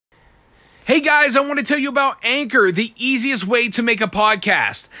Hey guys, I want to tell you about Anchor, the easiest way to make a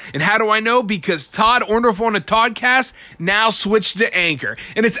podcast. And how do I know? Because Todd Orndorff on a Toddcast now switched to Anchor,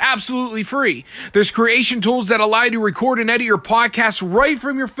 and it's absolutely free. There's creation tools that allow you to record and edit your podcast right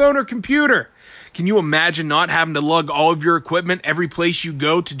from your phone or computer. Can you imagine not having to lug all of your equipment every place you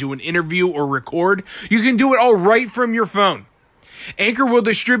go to do an interview or record? You can do it all right from your phone. Anchor will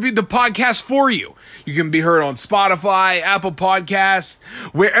distribute the podcast for you. You can be heard on Spotify, Apple Podcasts,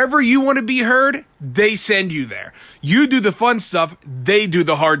 wherever you want to be heard, they send you there. You do the fun stuff, they do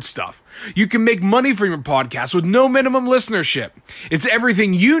the hard stuff. You can make money from your podcast with no minimum listenership. It's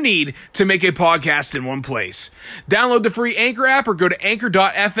everything you need to make a podcast in one place. Download the free Anchor app or go to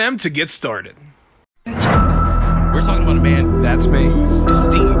anchor.fm to get started. We're talking about a man. That's me. Who's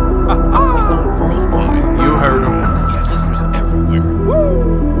esteemed. He's known worldwide. You heard him. He has listeners everywhere.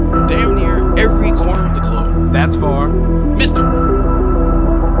 Woo! Damn near every corner of the globe. That's far. Mr.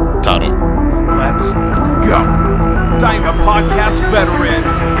 Todd. Let's go. I'm a podcast veteran.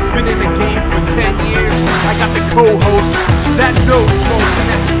 Been in the game for 10 years. I got the co-host that knows most, and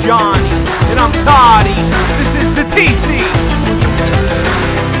that's Johnny. And I'm Toddy. This is the TC.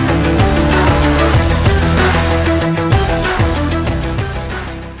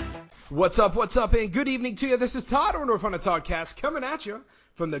 What's up, and good evening to you. This is Todd Orndorff on a Toddcast coming at you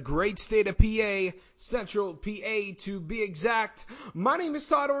from the great state of PA, Central PA to be exact. My name is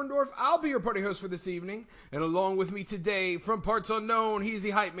Todd Orndorff. I'll be your party host for this evening, and along with me today, from parts unknown, he's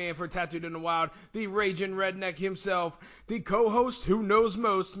the hype man for Tattooed in the Wild, the raging redneck himself, the co-host who knows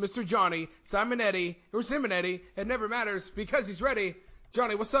most, Mr. Johnny Simonetti, or Simonetti. It never matters because he's ready.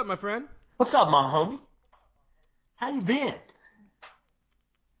 Johnny, what's up, my friend? What's up, my homie? How you been?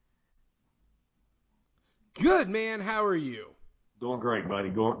 Good, man. How are you? Doing great, buddy.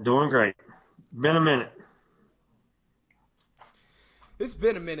 Doing great. Been a minute. It's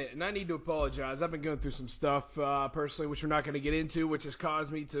been a minute, and I need to apologize. I've been going through some stuff personally, which we're not going to get into, which has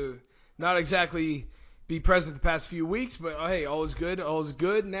caused me to not exactly be present the past few weeks. But, hey, all is good. All is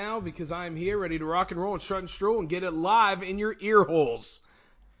good now because I'm here ready to rock and roll and strut and stroll and get it live in your ear holes.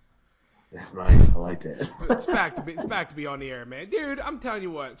 That's nice. I like that. It's back to be on the air, man. Dude, I'm telling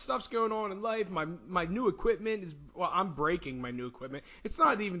you what, stuff's going on in life. My new equipment is, well, I'm breaking my new equipment. It's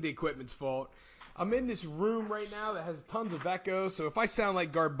not even the equipment's fault. I'm in this room right now that has tons of echo, so if I sound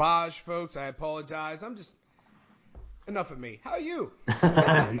like garbage, folks, I apologize. Enough of me. How are you?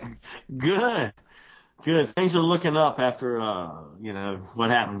 Good. Things are looking up after, what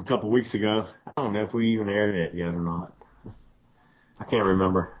happened a couple weeks ago. I don't know if we even aired it yet or not. I can't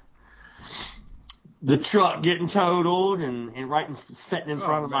remember. The truck getting totaled and sitting in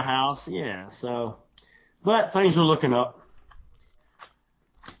front of my house. Yeah, so. But things are looking up.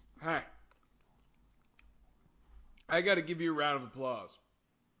 Hey. I got to give you a round of applause.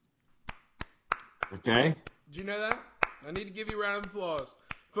 Okay. Did you know that? I need to give you a round of applause.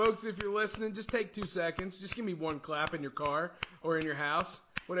 Folks, if you're listening, just take 2 seconds. Just give me one clap in your car or in your house.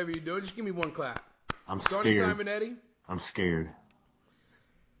 Whatever you do, just give me one clap. I'm Johnny scared. Simonetti. I'm scared.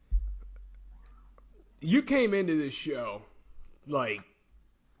 You came into this show, like,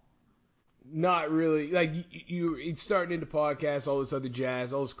 not really, like, you starting into podcasts, all this other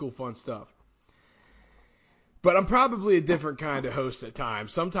jazz, all this cool, fun stuff. But I'm probably a different kind of host at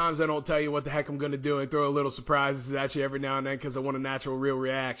times. Sometimes I don't tell you what the heck I'm going to do and throw a little surprises at you every now and then because I want a natural, real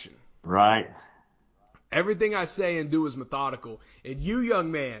reaction. Right. Everything I say and do is methodical. And you,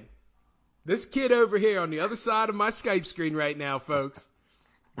 young man, this kid over here on the other side of my Skype screen right now, folks,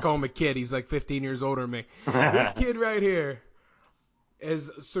 I call him a kid. He's like 15 years older than me. This kid right here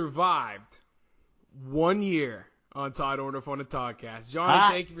has survived 1 year on Todd Orndorff on the Toddcast.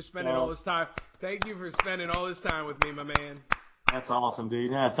 Johnny, thank you for spending all this time. Thank you for spending all this time with me, my man. That's awesome,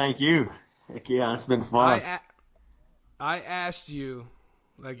 dude. Yeah, thank you. Heck yeah, it's been fun. I asked you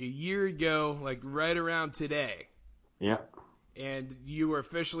like a year ago, like right around today. Yep. And you were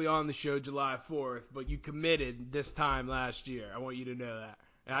officially on the show July 4th, but you committed this time last year. I want you to know that.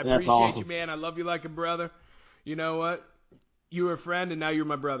 And I appreciate awesome. you, man. I love you like a brother. You know what? You were a friend, and now you're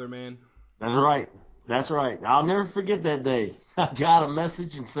my brother, man. That's right. I'll never forget that day. I got a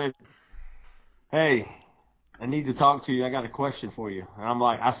message and said, hey, I need to talk to you. I got a question for you. And I'm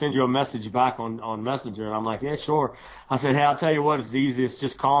like, I send you a message back on Messenger. And I'm like, yeah, sure. I said, hey, I'll tell you what, it's the easiest.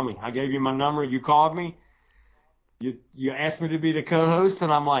 Just call me. I gave you my number. You called me. You asked me to be the co-host.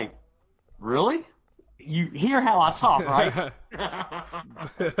 And I'm like, really? You hear how I talk, right?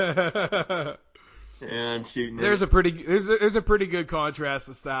 And shooting. There's a pretty good contrast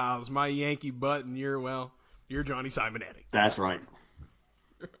of styles. My Yankee butt and you're Johnny Simonetti. That's right.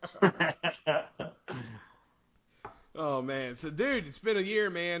 Oh man, so dude, it's been a year,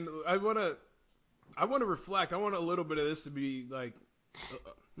 man. I wanna reflect. I want a little bit of this to be like,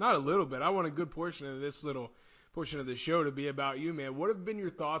 not a little bit. I want a good portion of this little portion of the show to be about you, man. What have been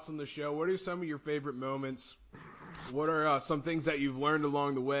your thoughts on the show? What are some of your favorite moments? What are some things that you've learned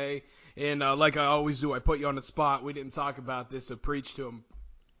along the way? And like I always do, I put you on the spot. We didn't talk about this, so preach to them.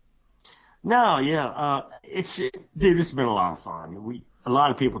 No, yeah, dude, it's been a lot of fun. A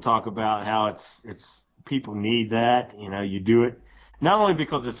lot of people talk about how it's people need that, you do it not only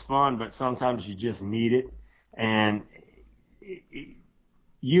because it's fun, but sometimes you just need it. And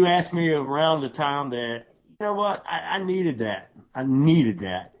you asked me around the time that, you know what, I needed that. I needed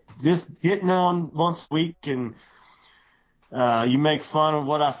that. Just getting on once a week and you make fun of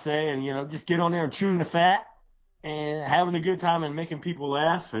what I say and, just get on there and chewing the fat and having a good time and making people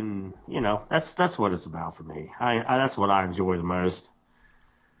laugh. And, that's what it's about for me. That's what I enjoy the most.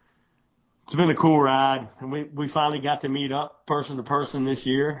 It's been a cool ride, and we finally got to meet up person to person this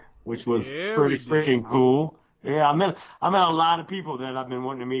year, which was pretty freaking cool. Yeah, I met a lot of people that I've been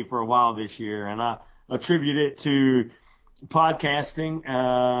wanting to meet for a while this year, and I attribute it to podcasting,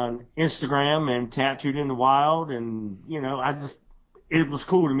 Instagram, and Tattooed in the Wild, and it was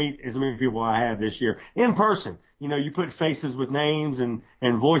cool to meet as many people I have this year in person. You put faces with names and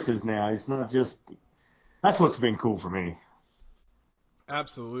voices now. It's not just that's what's been cool for me.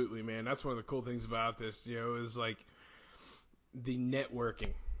 Absolutely, man. That's one of the cool things about this, is like the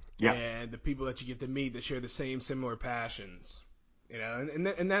networking. Yeah. And the people that you get to meet that share the similar passions.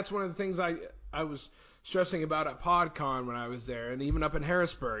 And that's one of the things I was stressing about at PodCon when I was there, and even up in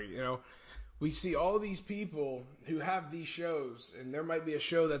Harrisburg. We see all these people who have these shows, and there might be a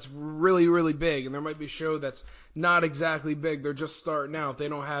show that's really, really big, and there might be a show that's not exactly big. They're just starting out. They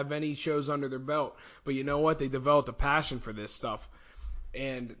don't have any shows under their belt. But you know what? They developed a passion for this stuff.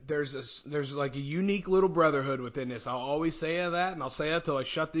 And there's like a unique little brotherhood within this. I'll always say that, and I'll say that till I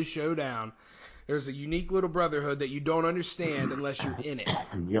shut this show down. There's a unique little brotherhood that you don't understand unless you're in it.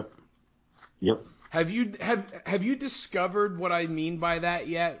 Yep. Have you discovered what I mean by that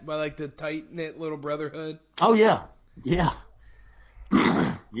yet? By like the tight knit little brotherhood? Oh yeah. Yes,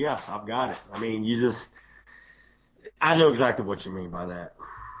 I've got it. I mean, I know exactly what you mean by that.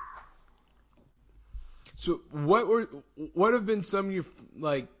 So what have been some of your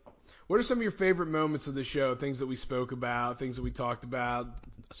what are some of your favorite moments of the show? Things that we spoke about, things that we talked about,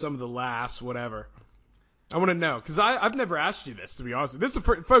 some of the laughs, whatever. I want to know because I've never asked you this, to be honest.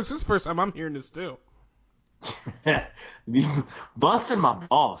 Folks, this is the first time I'm hearing this too. Busting my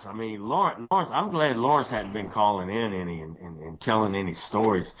balls. I mean, Lawrence. I'm glad Lawrence hadn't been calling in any and telling any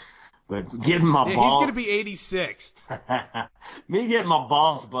stories. But getting my balls. He's going to be 86th. Me getting my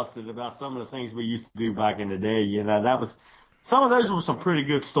balls busted about some of the things we used to do back in the day, some of those were some pretty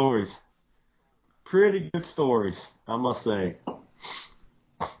good stories. Pretty good stories, I must say.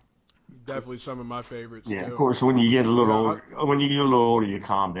 Definitely some of my favorites. Yeah, too. Of course. When you get a little older, you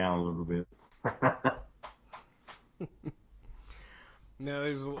calm down a little bit. No,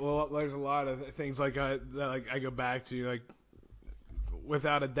 there's a lot of things like I go back to, like,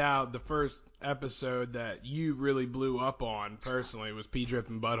 without a doubt, the first episode that you really blew up on personally was Pee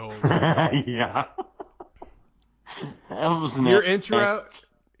Drippin' Butthole. Yeah. That was your intro.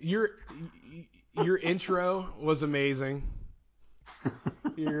 Your intro was amazing.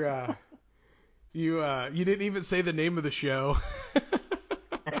 You didn't even say the name of the show.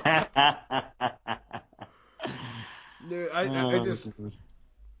 Dude, I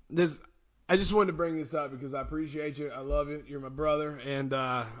just wanted to bring this up because I appreciate you. I love you. You're my brother, and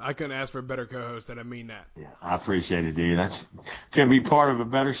I couldn't ask for a better co-host, and I mean that. Yeah, I appreciate it, dude. That's couldn't be part of a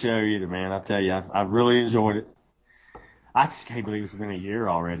better show either, man. I tell you, I've really enjoyed it. I just can't believe it's been a year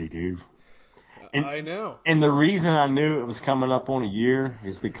already, dude. And, I know. And the reason I knew it was coming up on a year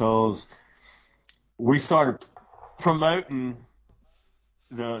is because we started promoting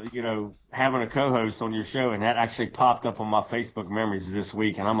having a co-host on your show, and that actually popped up on my Facebook memories this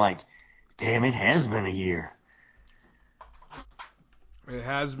week, and I'm like, damn, it has been a year. It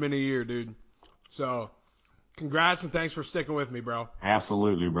has been a year, dude. So, congrats and thanks for sticking with me, bro.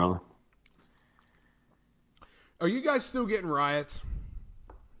 Absolutely, brother. Are you guys still getting riots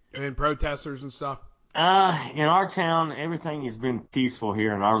and protesters and stuff? In our town, everything has been peaceful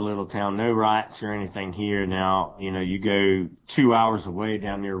here in our little town. No riots or anything here. Now, you go 2 hours away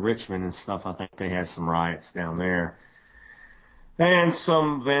down near Richmond and stuff. I think they had some riots down there. And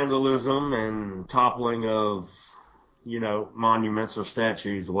some vandalism and toppling of, monuments or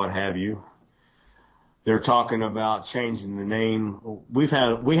statues, what have you. They're talking about changing the name. We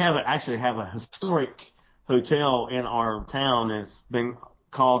actually have a historic hotel in our town. It's been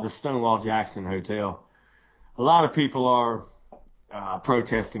called the Stonewall Jackson Hotel. a lot of people are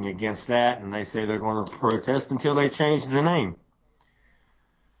protesting against that, and they say they're going to protest until they change the name.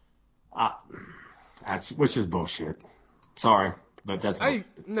 Which is bullshit. Sorry, but that's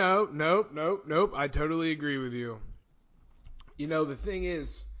Nope. I totally agree with you. You know, the thing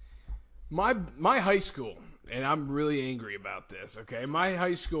is, my high school, and I'm really angry about this, okay? My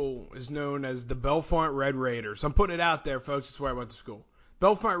high school is known as the Bellefonte Red Raiders. I'm putting it out there, folks. That's where I went to school.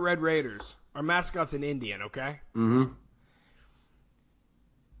 Bellefonte Red Raiders. Our mascot's an Indian, okay? Mm-hmm.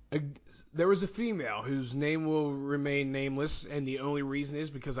 There was a female whose name will remain nameless, and the only reason is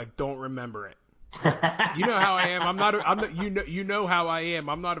because I don't remember it. You know how I am. I'm not. You know how I am.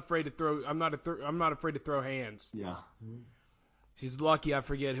 I'm not afraid to throw. I'm not afraid to throw hands. Yeah. She's lucky I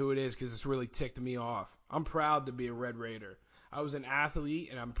forget who it is because it's really ticked me off. I'm proud to be a Red Raider. I was an athlete,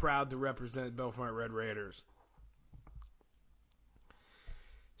 and I'm proud to represent Bellefonte Red Raiders.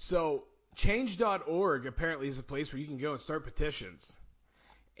 So, change.org apparently is a place where you can go and start petitions.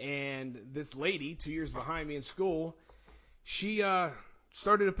 And this lady, 2 years behind me in school, she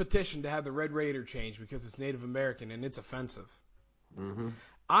started a petition to have the Red Raider changed because it's Native American and it's offensive. Mm-hmm.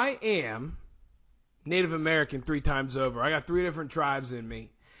 I am Native American 3 times over. I got 3 different tribes in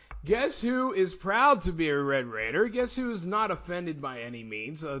me. Guess who is proud to be a Red Raider? Guess who is not offended by any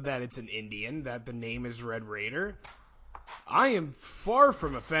means that it's an Indian, that the name is Red Raider? I am far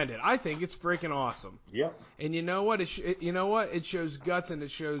from offended. I think it's freaking awesome. Yep. And you know what? It shows guts and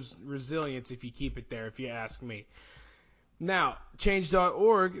it shows resilience if you keep it there, if you ask me. Now,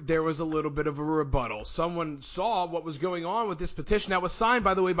 change.org, there was a little bit of a rebuttal. Someone saw what was going on with this petition that was signed,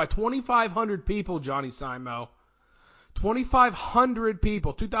 by the way, by 2,500 people, Johnny Simo. 2,500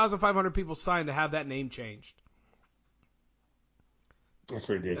 people, 2,500 people signed to have that name changed. That's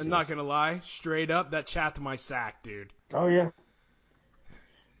ridiculous. I'm not going to lie. Straight up, that chat to my sack, dude. Oh, yeah.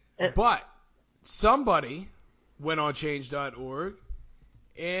 But somebody went on change.org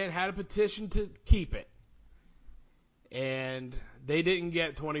and had a petition to keep it. And they didn't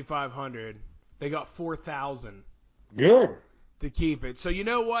get 2,500. They got 4,000. Good. To keep it. So you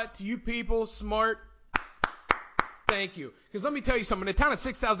know what? To you people, smart, thank you. Because let me tell you something. In a town of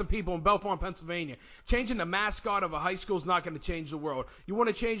 6,000 people in Bellefonte, Pennsylvania, changing the mascot of a high school is not going to change the world. You want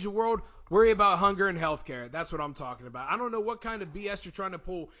to change the world? Worry about hunger and healthcare. That's what I'm talking about. I don't know what kind of BS you're trying to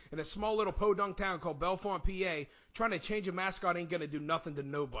pull in a small little podunk town called Bellefonte, PA. Trying to change a mascot ain't going to do nothing to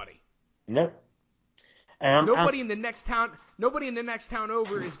nobody. Nope. Nobody in the next town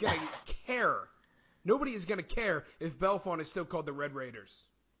over is going to care. Nobody is going to care if Bellefonte is still called the Red Raiders.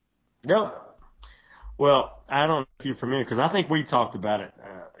 No. Well, I don't know if you're familiar because I think we talked about it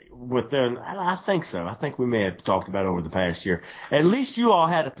within. I think so. I think we may have talked about it over the past year. At least you all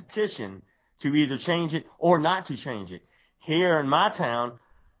had a petition to either change it or not to change it. Here in my town,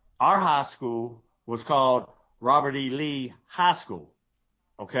 our high school was called Robert E. Lee High School.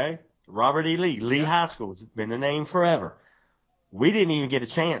 Okay? Robert E. Lee High School has been the name forever. We didn't even get a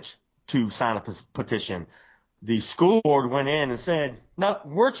chance to sign a petition. The school board went in and said, no,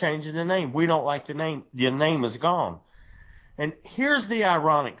 we're changing the name. We don't like the name. The name is gone. And here's the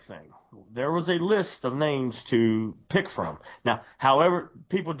ironic thing. There was a list of names to pick from. Now, however,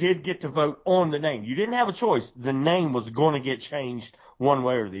 people did get to vote on the name. You didn't have a choice. The name was going to get changed one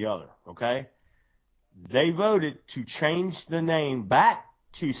way or the other, okay? They voted to change the name back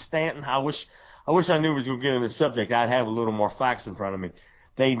to Stanton. I wish I knew we was going to get in the subject. I'd have a little more facts in front of me.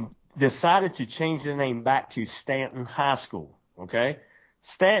 They decided to change the name back to Stanton High School, okay?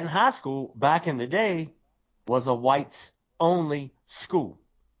 Stanton High School, back in the day, was a whites-only school.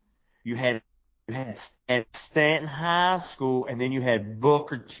 You had Stanton High School, and then you had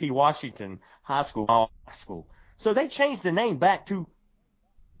Booker T. Washington High School. So they changed the name back to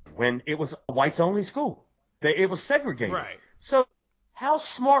when it was a whites-only school. It was segregated. Right. So how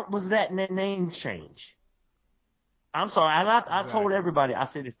smart was that name change? I'm sorry, and I told everybody, I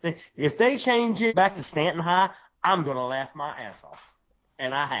said, if they change it back to Stanton High, I'm going to laugh my ass off.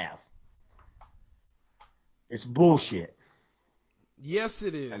 And I have. It's bullshit. Yes,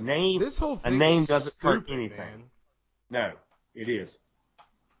 it is. This whole thing doesn't hurt anything. Man. No, it is.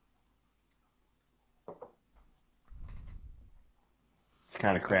 This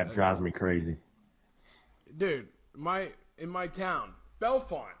kind of crap drives me crazy. Dude, in my town,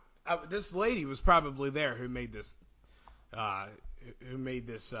 Bellefonte, this lady was probably there who made this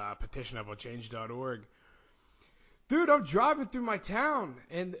petition up on change.org. Dude, I'm driving through my town,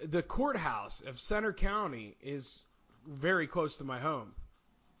 and the courthouse of Center County is very close to my home.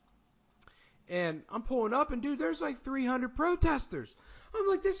 And I'm pulling up, and dude, there's like 300 protesters. I'm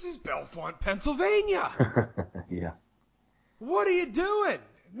like, this is Bellefonte, Pennsylvania. Yeah. What are you doing?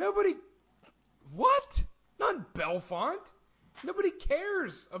 What? Not in Bellefonte. Nobody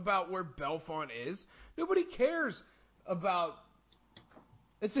cares about where Bellefonte is. Nobody cares about...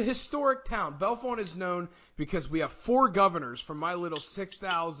 It's a historic town. Bellefonte is known because we have 4 governors from my little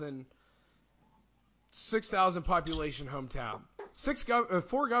 6,000 population hometown.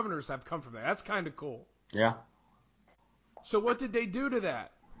 4 governors have come from there. That's kind of cool. Yeah. So what did they do to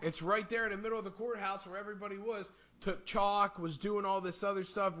that? It's right there in the middle of the courthouse where everybody was. Took chalk, was doing all this other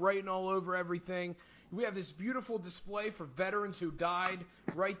stuff, writing all over everything. We have this beautiful display for veterans who died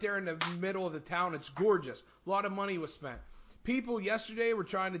right there in the middle of the town. It's gorgeous. A lot of money was spent. People yesterday were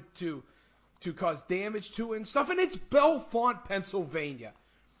trying to cause damage to it and stuff, and it's Bellefonte, Pennsylvania.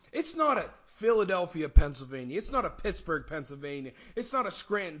 It's not a Philadelphia, Pennsylvania. It's not a Pittsburgh, Pennsylvania. It's not a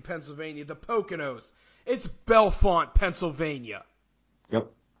Scranton, Pennsylvania, the Poconos. It's Bellefonte, Pennsylvania. Yep.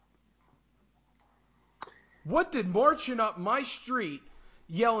 What did marching up my street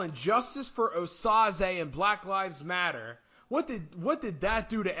yelling justice for Osaze and Black Lives Matter, what did that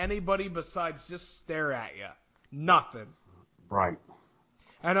do to anybody besides just stare at you? Nothing. Right.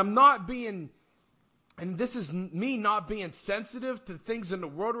 And I'm not being, and this is me not being sensitive to things in the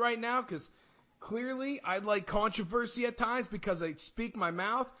world right now, because clearly I like controversy at times because I speak my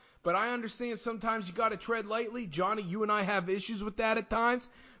mouth, but I understand sometimes you got to tread lightly. Johnny, you and I have issues with that at times,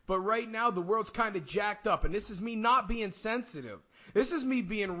 but right now the world's kind of jacked up, and this is me not being sensitive. This is me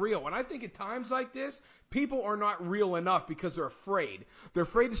being real. And I think at times like this, people are not real enough because they're afraid. They're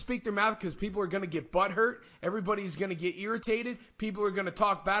afraid to speak their mouth because people are going to get butthurt. Everybody's going to get irritated. People are going to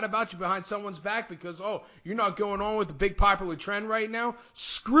talk bad about you behind someone's back because, oh, you're not going on with the big popular trend right now.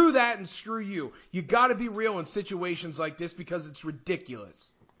 Screw that and screw you. You got to be real in situations like this because it's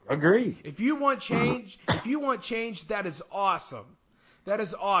ridiculous. Agree. If you want change, that is awesome. That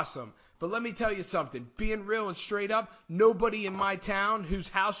is awesome. But let me tell you something. Being real and straight up, nobody in my town whose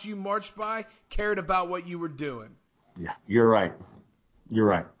house you marched by cared about what you were doing. Yeah, you're right. You're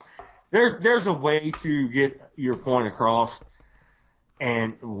right. There's a way to get your point across.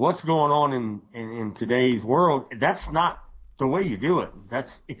 And what's going on in today's world, that's not the way you do it.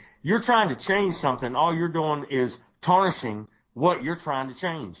 You're trying to change something. All you're doing is tarnishing what you're trying to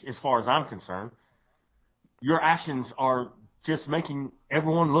change, as far as I'm concerned. Your actions are just making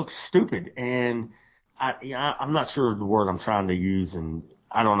everyone look stupid. And I'm not sure of the word I'm trying to use, and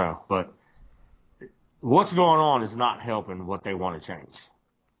I don't know. But what's going on is not helping what they want to change.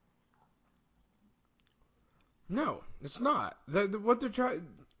 No, it's not. What they're trying...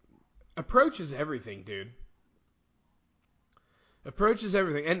 Approach is everything, dude. Approach is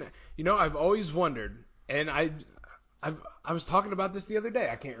everything. And, you know, I've always wondered, and I was talking about this the other day.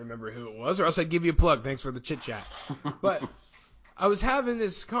 I can't remember who it was, or else I'd give you a plug. Thanks for the chit-chat. But I was having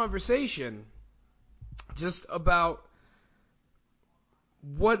this conversation just about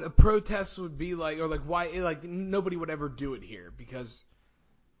what a protest would be like, or like why like nobody would ever do it here, because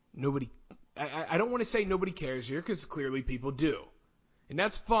nobody... I don't want to say nobody cares here, because clearly people do. And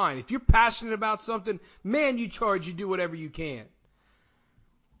that's fine. If you're passionate about something, man, you do whatever you can.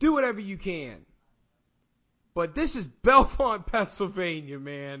 Do whatever you can. But this is Bellefonte, Pennsylvania,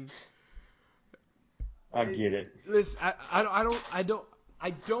 man. I get it. Listen, I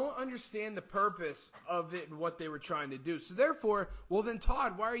don't understand the purpose of it and what they were trying to do. So therefore, well then,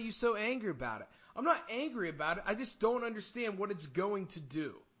 Todd, why are you so angry about it? I'm not angry about it. I just don't understand what it's going to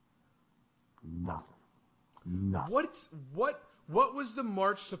do. Nothing. What was the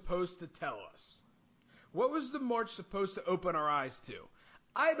march supposed to tell us? What was the march supposed to open our eyes to?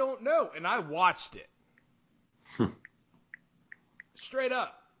 I don't know, and I watched it. Straight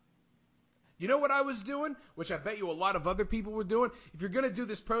up. You know what I was doing? Which I bet you a lot of other people were doing. If you're going to do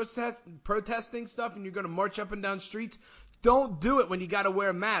this protesting stuff and you're going to march up and down streets, don't do it when you got to wear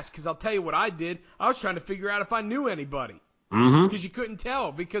a mask. Because I'll tell you what I did. I was trying to figure out if I knew anybody. Because you couldn't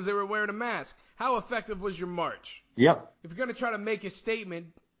tell because they were wearing a mask. How effective was your march? Yep. If you're going to try to make a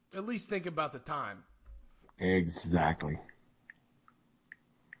statement, at least think about the time. Exactly.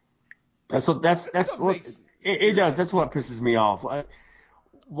 It does. That's what pisses me off.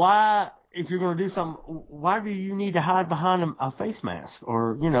 Why, if you're going to do something, why do you need to hide behind a face mask?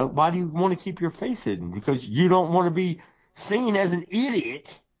 Or, you know, why do you want to keep your face hidden? Because you don't want to be seen as an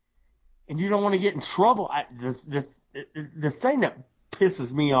idiot and you don't want to get in trouble. The thing that pisses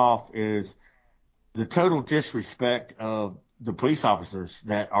me off is the total disrespect of the police officers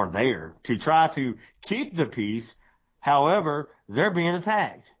that are there to try to keep the peace. However, they're being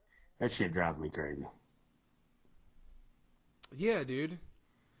attacked. That shit drives me crazy. Yeah, dude.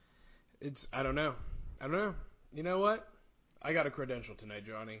 I don't know. You know what? I got a credential tonight,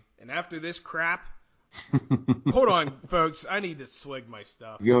 Johnny. And after this crap, hold on, folks. I need to swig my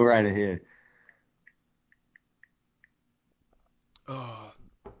stuff. Go right ahead.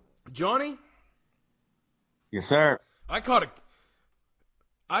 Johnny, Yes, sir.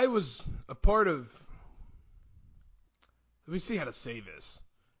 I was a part of. Let me see how to say this,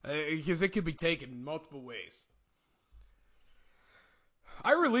 because it could be taken multiple ways.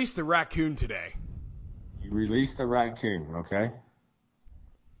 I released a raccoon today. You released a raccoon, okay?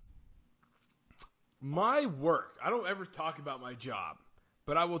 My work. I don't ever talk about my job,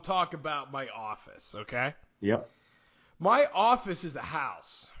 but I will talk about my office, okay? Yep. My office is a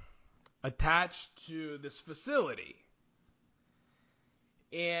house attached to this facility.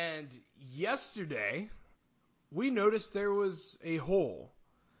 And yesterday, we noticed there was a hole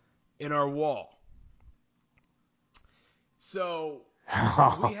in our wall. So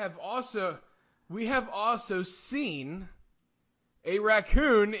we have also seen a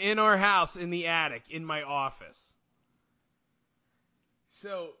raccoon in our house in the attic in my office.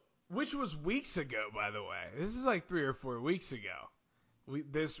 So, which was weeks ago, by the way. This is like 3 or 4 weeks ago.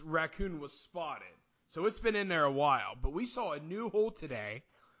 This raccoon was spotted. So it's been in there a while. But we saw a new hole today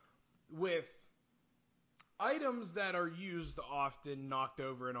with items that are used often knocked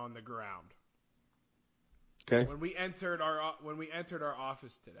over and on the ground. Okay. When we entered our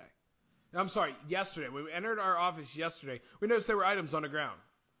office today. I'm sorry, yesterday. When we entered our office yesterday, we noticed there were items on the ground.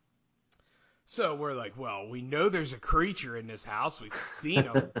 So we're like, well, we know there's a creature in this house. We've seen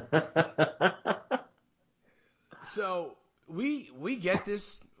him. So we get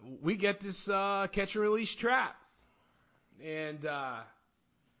this catch and release trap, and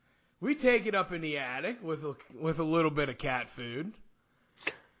we take it up in the attic with a little bit of cat food.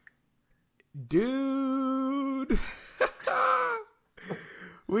 Dude,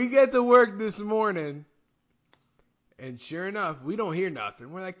 we get to work this morning, and sure enough, we don't hear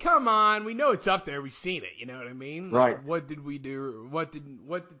nothing. We're like, come on, we know it's up there. We've seen it. You know what I mean? Right. Like, what did we do? What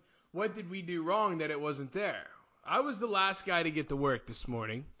did we do wrong that it wasn't there? I was the last guy to get to work this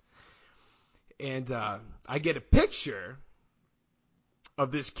morning, and I get a picture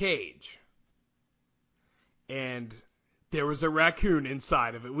of this cage, and there was a raccoon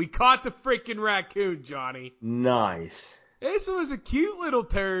inside of it. We caught the freaking raccoon, Johnny. Nice. This was a cute little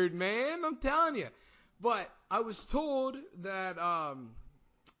turd, man. I'm telling you. But I was told that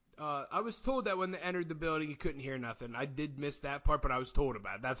when they entered the building, you couldn't hear nothing. I did miss that part, but I was told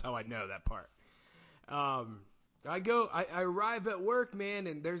about it. That's how I know that part. I arrive at work, man,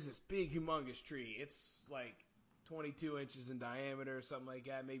 and there's this big, humongous tree. It's like 22 inches in diameter or something like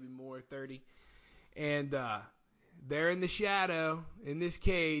that, maybe more, 30. And there in the shadow, in this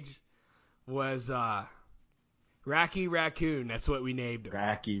cage, was Racky Raccoon. That's what we named him.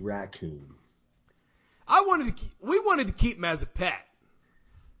 Racky Raccoon. We wanted to keep him as a pet.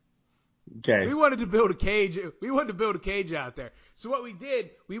 Okay. We wanted to build a cage. We wanted to build a cage out there. So what we did,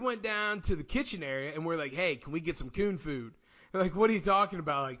 we went down to the kitchen area and we're like, "Hey, can we get some coon food?" They're like, "What are you talking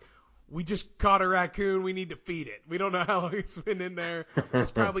about?" Like, we just caught a raccoon. We need to feed it. We don't know how long it's been in there.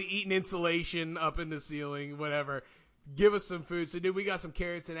 It's probably eating insulation up in the ceiling, whatever. Give us some food. So, dude, we got some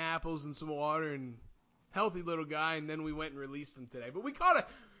carrots and apples and some water and healthy little guy. And then we went and released him today. But we caught a...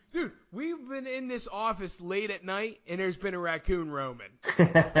 Dude, we've been in this office late at night, and there's been a raccoon roaming.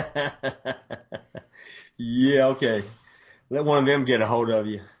 Yeah, okay. Let one of them get a hold of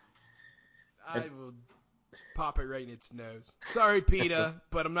you. I will pop it right in its nose. Sorry, PETA,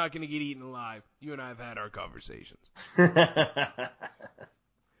 but I'm not going to get eaten alive. You and I have had our conversations.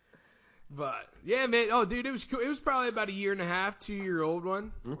 But, yeah, man. Oh, dude, it was cool. It was probably about a 1.5, 2-year-old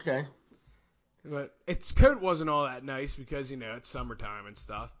one. Okay. But its coat wasn't all that nice because, you know, it's summertime and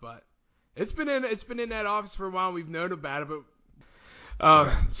stuff. But it's been in that office for a while. We've known about it.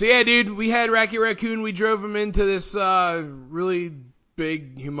 But so yeah, dude, we had Racky Raccoon. We drove him into this really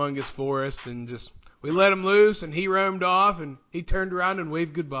big, humongous forest, and just we let him loose, and he roamed off, and he turned around and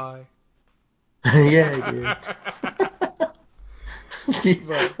waved goodbye. Yeah, he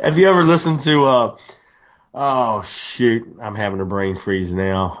did. Have you ever listened to? Oh, shoot. I'm having a brain freeze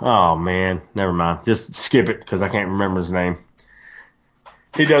now. Oh, man. Never mind. Just skip it because I can't remember his name.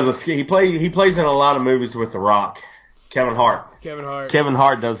 He plays in a lot of movies with The Rock. Kevin Hart. Kevin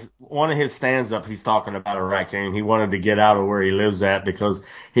Hart does one of his stand-up. He's talking about a raccoon. He wanted to get out of where he lives at because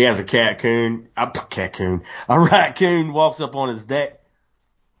he has a a raccoon walks up on his deck,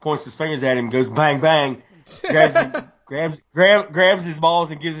 points his fingers at him, goes bang, bang, grabs his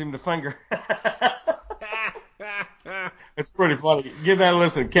balls and gives him the finger. It's pretty funny. Give that a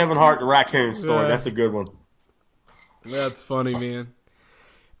listen. Kevin Hart, the raccoon story. That's a good one. That's funny, man.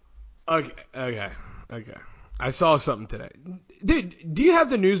 Okay. I saw something today. Dude, do you have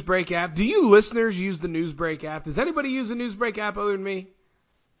the Newsbreak app? Do you listeners use the Newsbreak app? Does anybody use the Newsbreak app other than me?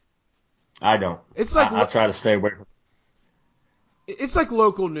 I don't. It's like I try to stay away from it. It's like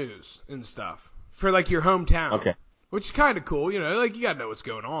local news and stuff for like your hometown. Okay. Which is kind of cool, like you gotta know what's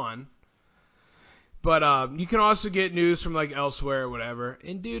going on. But you can also get news from like elsewhere or whatever.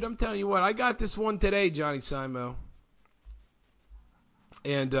 And dude, I'm telling you what, I got this one today, Johnny Simo.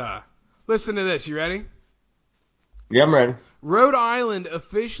 And listen to this. You ready? Yeah, I'm ready. Rhode Island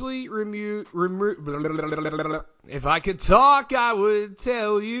officially if I could talk, I would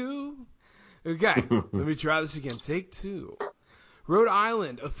tell you. Okay, let me try this again. Take 2. Rhode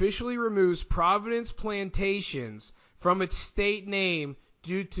Island officially removes Providence Plantations from its state name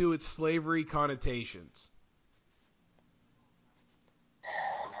due to its slavery connotations.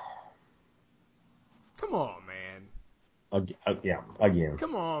 Come on, man. Yeah, again.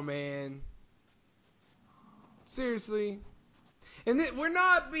 Come on, man. Seriously. And we're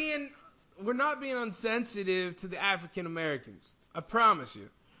not being insensitive to the African Americans. I promise you.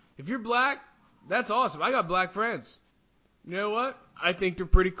 If you're black, that's awesome. I got black friends. You know what? I think they're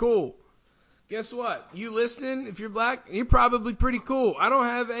pretty cool. Guess what? You listening, if you're black, you're probably pretty cool. I don't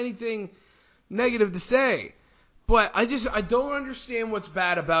have anything negative to say. But I don't understand what's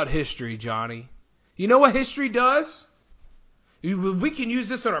bad about history, Johnny. You know what history does? We can use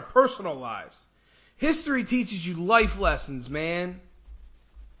this in our personal lives. History teaches you life lessons, man.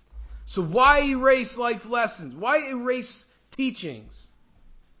 So why erase life lessons? Why erase teachings?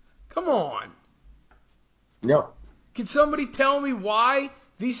 Come on. No. Can somebody tell me why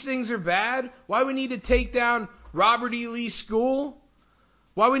these things are bad? Why we need to take down Robert E. Lee School?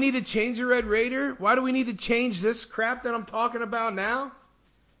 Why we need to change the Red Raider? Why do we need to change this crap that I'm talking about now?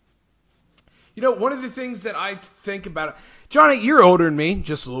 One of the things that I think about... Johnny, you're older than me,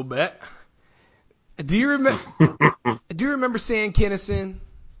 just a little bit. Do you remember Sam Kinison?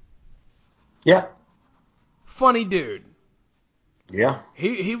 Yeah. Funny dude. Yeah.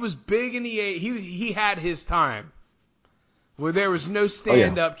 He was big in the 80s. He had his time where there was no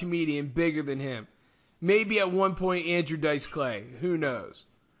stand-up comedian bigger than him. Maybe at one point Andrew Dice Clay. Who knows?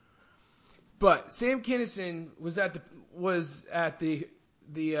 But Sam Kinison was at the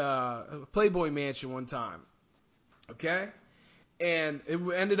Playboy Mansion one time. Okay? And it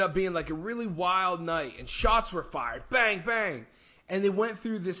ended up being like a really wild night, and shots were fired. Bang, bang. And they went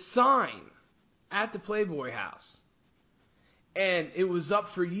through this sign at the Playboy house. And it was up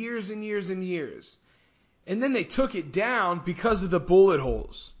for years and years and years. And then they took it down because of the bullet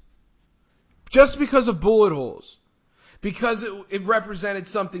holes. Just because of bullet holes. Because it represented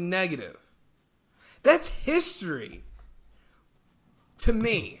something negative. That's history. To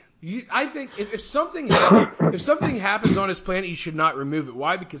me. I think if something happens on this planet, you should not remove it.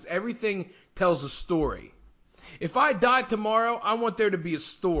 Why? Because everything tells a story. If I die tomorrow, I want there to be a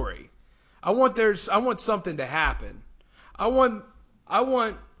story. I want something to happen. I want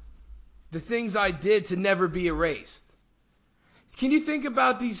the things I did to never be erased. Can you think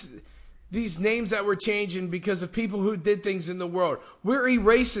about these names that we're changing because of people who did things in the world? We're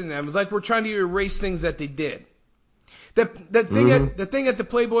erasing them. It's like we're trying to erase things that they did. The thing at the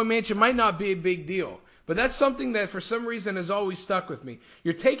Playboy Mansion might not be a big deal, but that's something that for some reason has always stuck with me.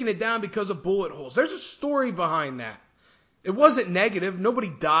 You're taking it down because of bullet holes. There's a story behind that. It wasn't negative. Nobody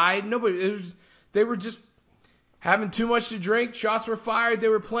died. They were just having too much to drink. Shots were fired. They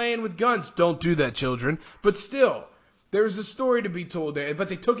were playing with guns. Don't do that, children. But still, there's a story to be told there. But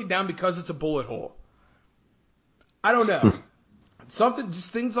they took it down because it's a bullet hole. I don't know.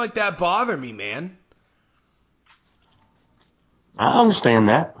 Just things like that bother me, man. I understand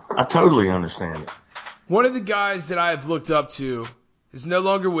that. I totally understand it. One of the guys that I have looked up to is no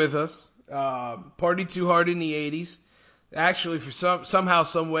longer with us. Partied too hard in the 80s. Actually, for somehow,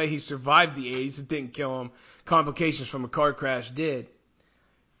 some way, he survived the 80s. It didn't kill him. Complications from a car crash did.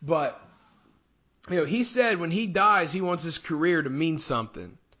 But, he said when he dies, he wants his career to mean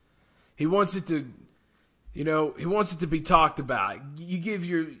something. He wants it to, he wants it to be talked about. You give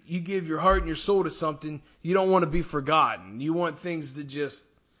your heart and your soul to something, you don't want to be forgotten. You want things to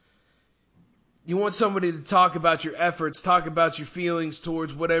you want somebody to talk about your efforts, talk about your feelings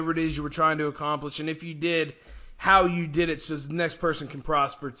towards whatever it is you were trying to accomplish, and if you did, how you did it so the next person can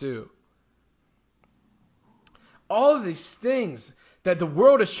prosper too. All of these things that the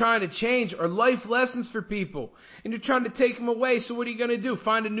world is trying to change are life lessons for people. And you're trying to take them away. So what are you going to do?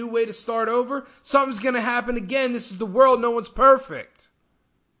 Find a new way to start over? Something's going to happen again. This is the world. No one's perfect.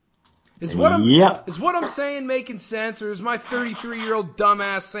 Is what I'm saying making sense? Or is my 33-year-old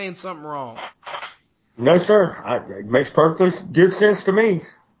dumbass saying something wrong? No, sir. It makes perfectly good sense to me.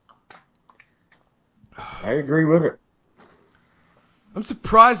 I agree with it. I'm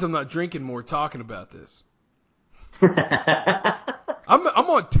surprised I'm not drinking more talking about this. I'm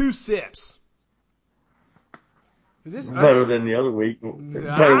on 2 sips. Better than the other week. Better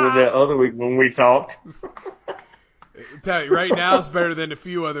than that other week when we talked. Tell you, right now it's better than a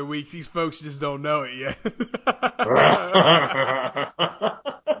few other weeks. These folks just don't know it yet.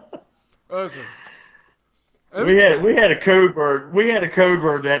 Listen. We had a code word. We had a code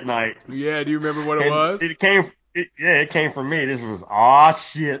word that night. Yeah, do you remember what it was? It came from me. This was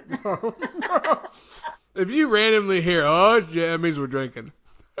shit. If you randomly hear shit, that means we're drinking.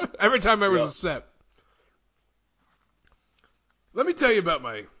 Every time there was a sip. Let me tell you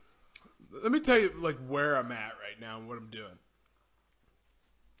like where I'm at right now and what I'm doing.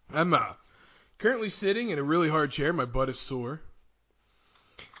 I'm currently sitting in a really hard chair. My butt is sore.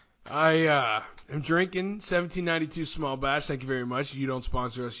 I am drinking 1792 small batch. Thank you very much. You don't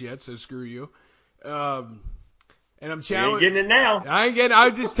sponsor us yet, so screw you. And I'm challenged. You ain't getting it now.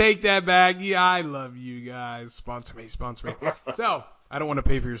 I'll just take that back. Yeah, I love you guys. Sponsor me. So I don't want to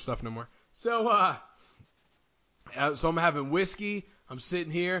pay for your stuff no more. So I'm having whiskey. I'm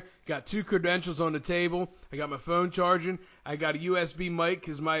sitting here. Got 2 credentials on the table. I got my phone charging. I got a USB mic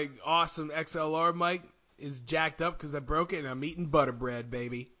because my awesome XLR mic is jacked up because I broke it, and I'm eating butter bread,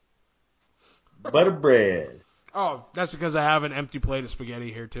 baby. Butter bread. Oh, that's because I have an empty plate of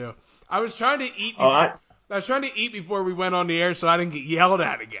spaghetti here too. I was trying to eat. I was trying to eat before we went on the air, so I didn't get yelled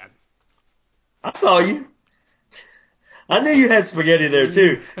at again. I saw you. I knew you had spaghetti there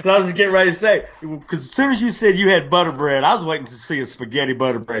too, because I was just getting ready to say. Because as soon as you said you had butter bread, I was waiting to see a spaghetti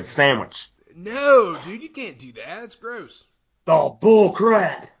butter bread sandwich. No, dude, you can't do that. That's gross. Oh, bull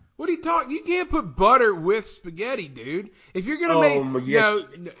crap. What are you talking? You can't put butter with spaghetti, dude. If you're gonna make, yes,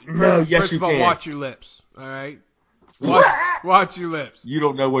 first of all, watch your lips. All right, watch your lips. You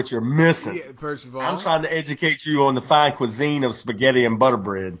don't know what you're missing. Yeah, first of all, I'm trying to educate you on the fine cuisine of spaghetti and butter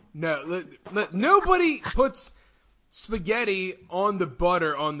bread. No, nobody puts spaghetti on the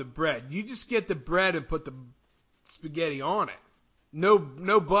butter on the bread. You just get the bread and put the spaghetti on it. No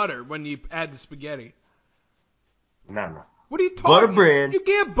butter when you add the spaghetti. No. What are you talking? Butter bread. You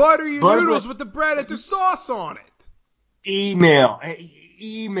can't butter your noodles with the bread and the sauce on it. Email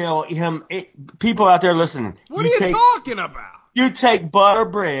him. People out there listening. What are you talking about? You take butter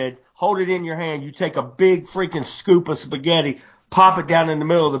bread, hold it in your hand. You take a big freaking scoop of spaghetti, pop it down in the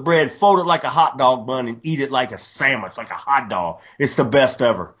middle of the bread, fold it like a hot dog bun, and eat it like a sandwich, like a hot dog. It's the best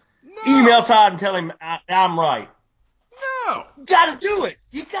ever. No. Email Todd and tell him I'm right. No. You gotta do it.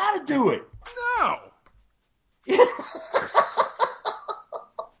 You gotta do it. No.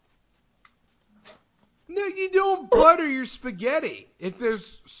 No, you don't butter your spaghetti if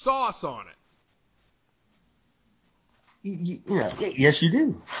there's sauce on it. Yes, you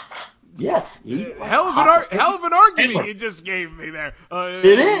do. Yes. Hell of an argument you just gave me there.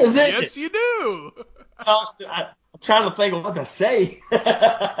 It is, isn't it? Yes, you do. I'm trying to think of what to say.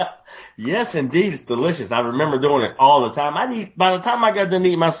 Yes, indeed, it's delicious. I remember doing it all the time. By the time I got done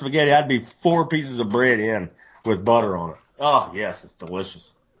eating my spaghetti, I'd be 4 pieces of bread in with butter on it. Oh, yes, it's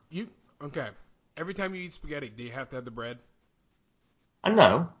delicious. Okay. Every time you eat spaghetti, do you have to have the bread?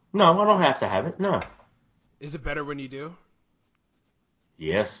 No, I don't have to have it. No. Is it better when you do?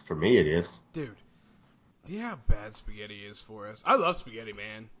 Yes, for me it is. Dude, do you know how bad spaghetti is for us? I love spaghetti,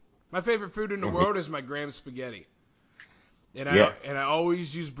 man. My favorite food in the world is my graham spaghetti. And I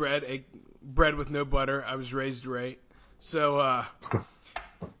always use bread with no butter. I was raised right. So,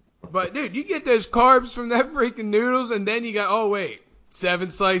 but dude, you get those carbs from that freaking noodles, and then you got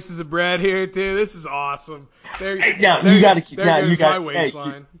 7 slices of bread here too. This is awesome. You got to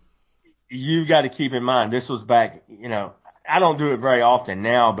keep in mind, this was back, I don't do it very often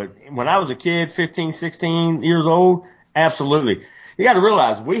now, but when I was a kid, 15, 16 years old, absolutely. You got to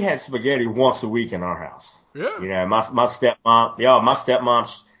realize we had spaghetti once a week in our house. Yeah. My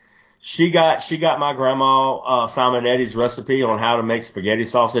stepmom, she got my grandma Simon Eddie's recipe on how to make spaghetti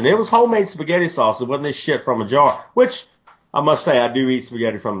sauce, and it was homemade spaghetti sauce. It wasn't this shit from a jar, which I must say I do eat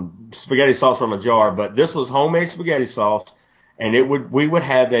spaghetti sauce from a jar, but this was homemade spaghetti sauce, and we would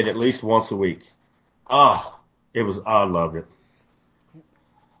have that at least once a week. Oh, I loved it.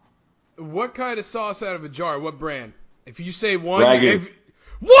 What kind of sauce out of a jar? What brand? If you say one, Ragu.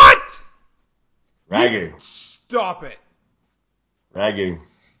 What? Ragu. Stop it. Ragu.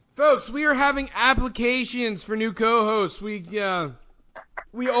 Folks, we are having applications for new co-hosts. We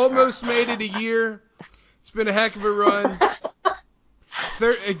almost made it a year. It's been a heck of a run.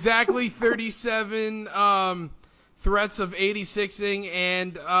 Exactly 37 threats of 86ing,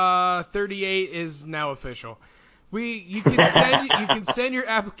 and 38 is now official. You can send your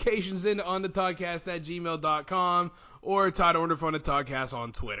applications in on the Toddcast@gmail.com or Todd Orndorff on the Toddcast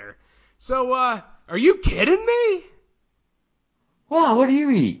on Twitter. So, are you kidding me? Wow, what do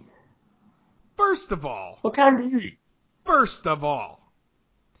you eat? First of all, What kind do you eat?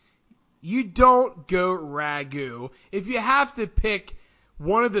 you don't go ragu. If you have to pick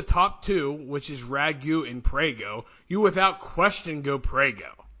one of the top two, which is ragu and prego, you without question go prego.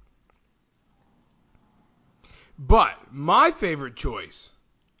 But my favorite choice,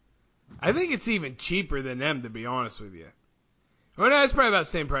 I think it's even cheaper than them, to be honest with you. Oh no, it's probably about the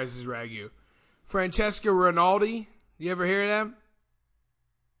same price as ragu. Francesco Rinaldi, you ever hear of them?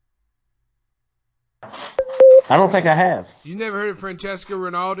 I don't think I have. You never heard of Francesco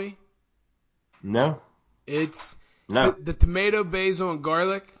Rinaldi? No. It's No. the tomato, basil, and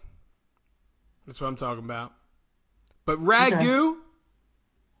garlic. That's what I'm talking about. But ragu,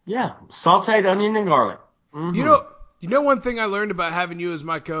 Yeah. Sauteed onion and garlic. Mm-hmm. you know one thing I learned about having you as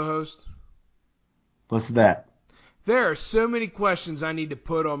my co-host? What's that? There are so many questions I need to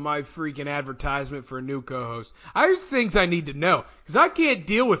put on my freaking advertisement for a new co-host. There's things I need to know because I can't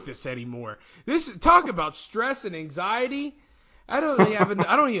deal with this anymore. Talk about stress and anxiety. I don't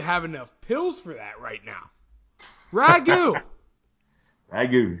even have enough pills for that right now. Ragu.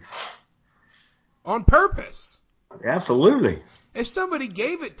 Ragu. On purpose. Absolutely. If somebody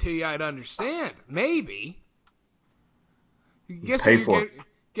gave it to you, I'd understand. Maybe. Guess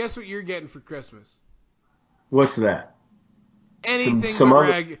what you're getting for Christmas? What's that? Anything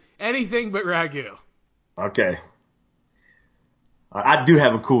but ragu. Okay. I do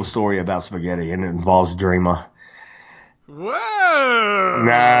have a cool story about spaghetti, and it involves Dreama. Whoa!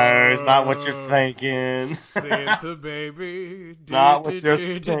 No, it's not what you're thinking. Santa baby. Not what you're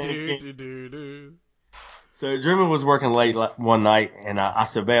thinking. So Dreama was working late one night, and I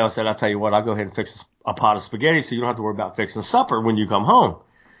said, Babe, I'll tell you what, I'll go ahead and fix a pot of spaghetti so you don't have to worry about fixing supper when you come home.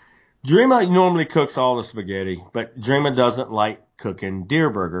 Dreama normally cooks all the spaghetti, but Dreama doesn't like cooking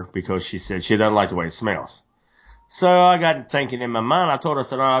deer burger because she said she doesn't like the way it smells. So I got thinking in my mind, I told her, I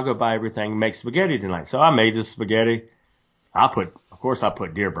said, I'll go buy everything and make spaghetti tonight. So I made the spaghetti. I put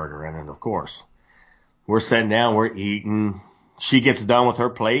deer burger in it, of course. We're sitting down, we're eating. She gets done with her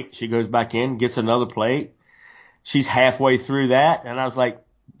plate. She goes back in, gets another plate. She's halfway through that, and I was like,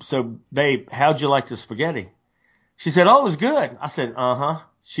 so, babe, how'd you like the spaghetti? She said, oh, it was good. I said, uh-huh.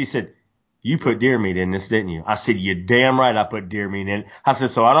 She said, you put deer meat in this, didn't you? I said, you damn right I put deer meat in it. I said,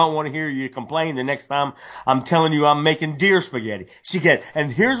 so I don't want to hear you complain the next time I'm telling you I'm making deer spaghetti. She said,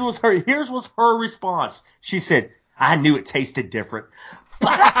 and here's was her response. She said, I knew it tasted different.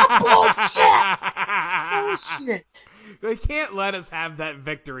 But that's bullshit. They can't let us have that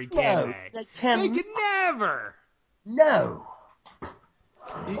victory, can they? They can. They could never. No.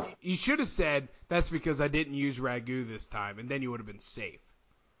 You should have said, that's because I didn't use ragu this time, and then you would have been safe.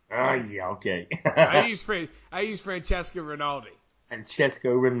 Oh, yeah, okay. I use Francesco Rinaldi.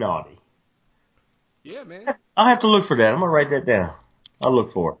 Francesco Rinaldi. Yeah, man. I'll have to look for that. I'm going to write that down. I'll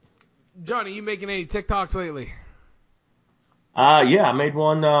look for it. Johnny, you making any TikToks lately? Yeah, I made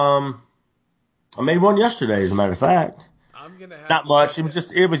one yesterday, as a matter of fact. I'm gonna have Not much. It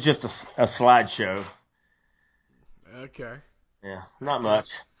was just a slideshow. Okay. Yeah, not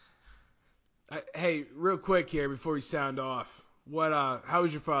much. Hey, real quick here before we sound off. How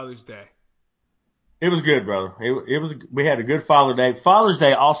was your Father's Day? It was good, brother. We had a good Father's Day. Father's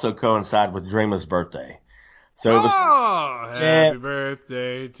Day also coincided with Dreama's birthday. So it was happy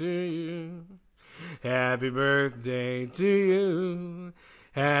birthday to you. Happy birthday to you.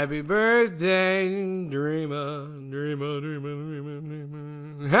 Happy birthday, Dreama. Dreama.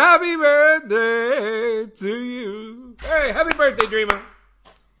 Happy birthday to you. Hey, happy birthday, Dreama.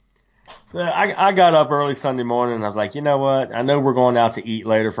 I got up early Sunday morning and I was like, you know what? I know we're going out to eat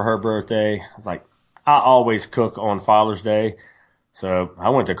later for her birthday. I was like, I always cook on Father's Day. So I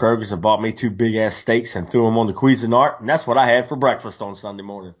went to Kroger's and bought me 2 big-ass steaks and threw them on the Cuisinart, and that's what I had for breakfast on Sunday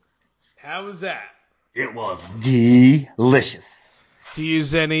morning. How was that? It was delicious. Do you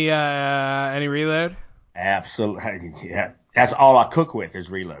use any reload? Absolutely. Yeah. That's all I cook with is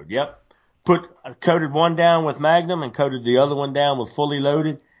reload. Yep. Coated one down with Magnum and coated the other one down with fully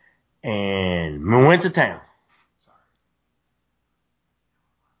loaded and went to town.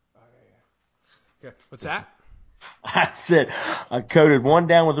 Sorry. What's that? I said I coated one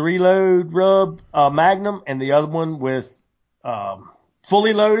down with reload rub Magnum and the other one with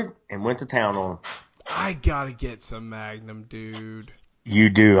fully loaded and went to town on them. I gotta get some Magnum, dude. You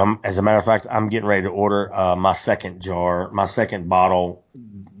do. As a matter of fact, I'm getting ready to order my second bottle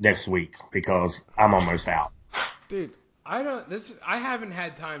next week because I'm almost out. Dude, I haven't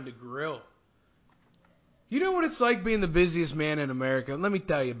had time to grill. You know what it's like being the busiest man in America? Let me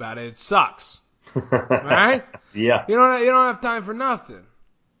tell you about it. It sucks. All right? Yeah. You don't have time for nothing.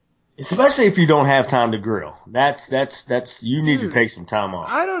 Especially if you don't have time to grill. That's you need to take some time off.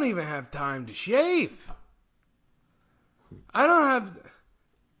 I don't even have time to shave. I don't have.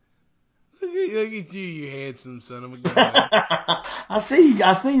 Look at you handsome son of a gun. I see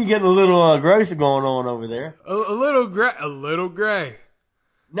you getting a little growth going on over there. A little gray.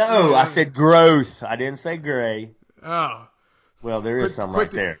 No, I said growth. I didn't say gray. Oh. Well, there is some right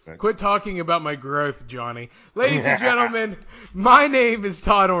there. But. Quit talking about my growth, Johnny. Ladies and gentlemen, my name is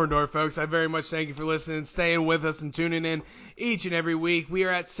Todd Orndorff, folks. I very much thank you for listening, staying with us, and tuning in each and every week. We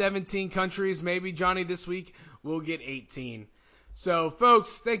are at 17 countries. Maybe, Johnny, this week we'll get 18. So,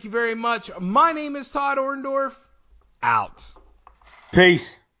 folks, thank you very much. My name is Todd Orndorff. Out.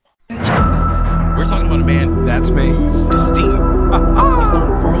 Peace. We're talking about a man. That's me. Whose esteem is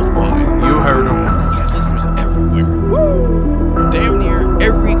known worldwide. You heard him. He has listeners everywhere. Woo! Damn near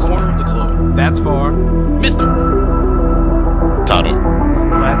every corner of the globe. That's far. Mr. Todd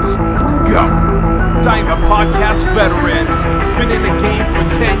Orndorff. Let's go. I'm a podcast veteran. Been in the game for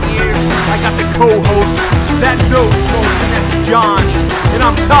 10 years. I got the co-host that knows most, and that's Johnny. And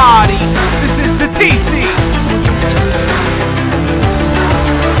I'm Todd.